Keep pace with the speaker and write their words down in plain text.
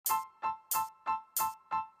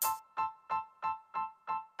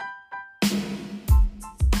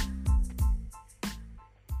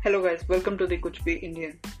Hello guys, welcome to the Kuch Bhi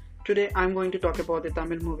Indian. Today I'm going to talk about the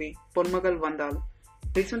Tamil movie Ponmagal Vandhal.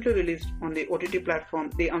 Recently released on the OTT platform,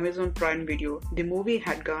 the Amazon Prime Video, the movie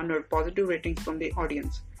had garnered positive ratings from the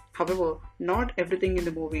audience. However, not everything in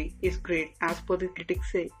the movie is great as per the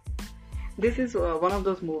critics say. This is one of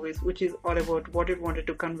those movies which is all about what it wanted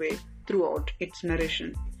to convey throughout its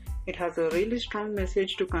narration. It has a really strong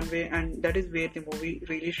message to convey, and that is where the movie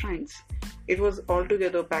really shines. It was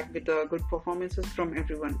altogether packed with good performances from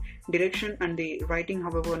everyone. Direction and the writing,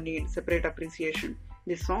 however, need separate appreciation.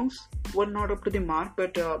 The songs were not up to the mark,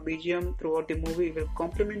 but BGM throughout the movie will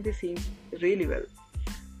complement the scenes really well.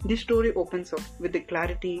 This story opens up with the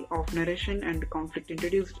clarity of narration and conflict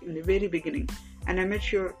introduced in the very beginning. An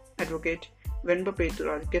amateur advocate, Venba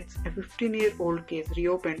Peturaj, gets a 15-year-old case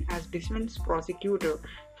reopened as defense prosecutor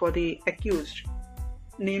for the accused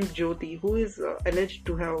named Jyoti, who is alleged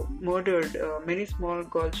to have murdered many small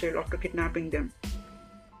girl child after kidnapping them.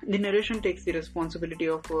 The narration takes the responsibility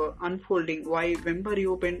of unfolding why Venba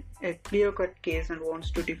reopened a clear-cut case and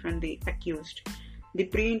wants to defend the accused. The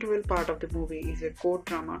pre-interval part of the movie is a court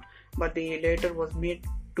drama, but the later was made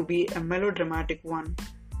to be a melodramatic one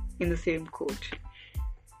in the same court.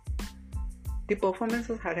 The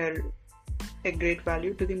performances had held a great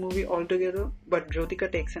value to the movie altogether, but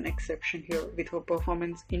Jyotika takes an exception here with her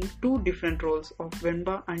performance in two different roles of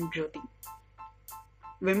Venba and Jyoti.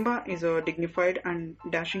 Venba is a dignified and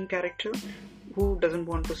dashing character who doesn't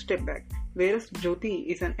want to step back, whereas Jyoti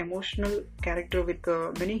is an emotional character with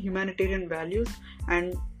many humanitarian values,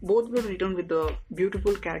 and both were written with a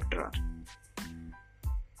beautiful character art.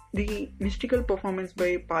 The mystical performance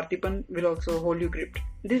by Parthipan will also hold you gripped.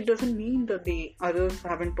 This doesn't mean that the others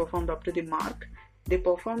haven't performed up to the mark. They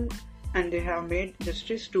performed and they have made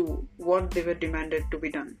justice to what they were demanded to be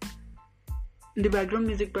done. The background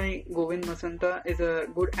music by Govind Masanta is a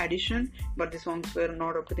good addition, but the songs were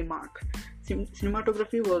not up to the mark.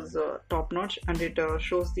 Cinematography was top notch, and it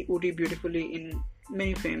shows the Udi beautifully in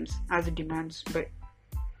many frames as it demands by.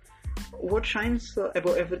 What shines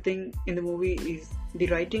above everything in the movie is the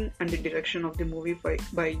writing and the direction of the movie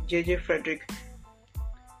by J.J. Frederick.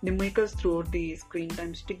 The makers throughout the screen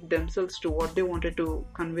time stick themselves to what they wanted to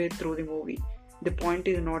convey through the movie. The point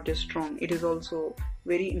is not just strong, it is also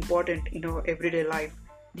very important in our everyday life,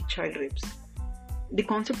 the child rapes. The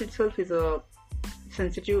concept itself is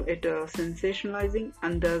sensitive at sensationalizing,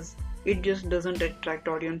 and thus it just doesn't attract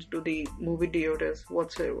audience to the movie theaters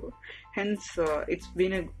whatsoever. Hence, it's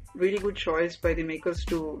been a really good choice by the makers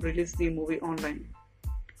to release the movie online.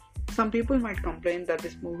 Some people might complain that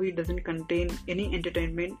this movie doesn't contain any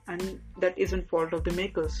entertainment, and that isn't fault of the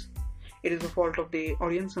makers. It is a fault of the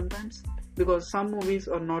audience sometimes, because some movies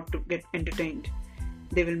are not to get entertained.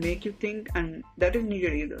 They will make you think, and that is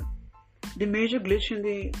needed either. The major glitch in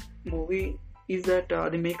the movie is that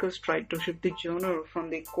the makers tried to shift the genre from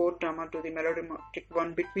the court drama to the melodramatic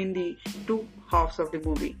one between the two halves of the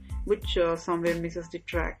movie, which somewhere misses the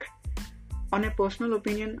track. On a personal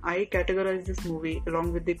opinion, I categorize this movie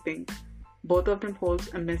along with The Pink. Both of them holds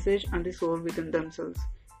a message and the soul within themselves.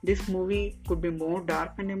 This movie could be more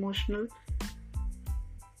dark and emotional,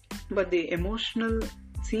 but the emotional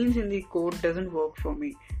scenes in the court doesn't work for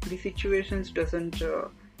me. The situations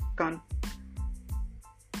can't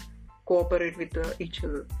cooperate with each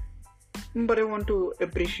other. But I want to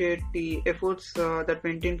appreciate the efforts that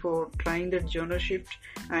went in for trying that genre shift,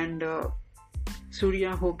 and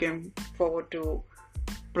Surya, who came forward to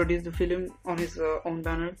produce the film on his own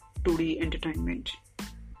banner, 2D Entertainment.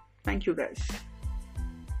 Thank you guys.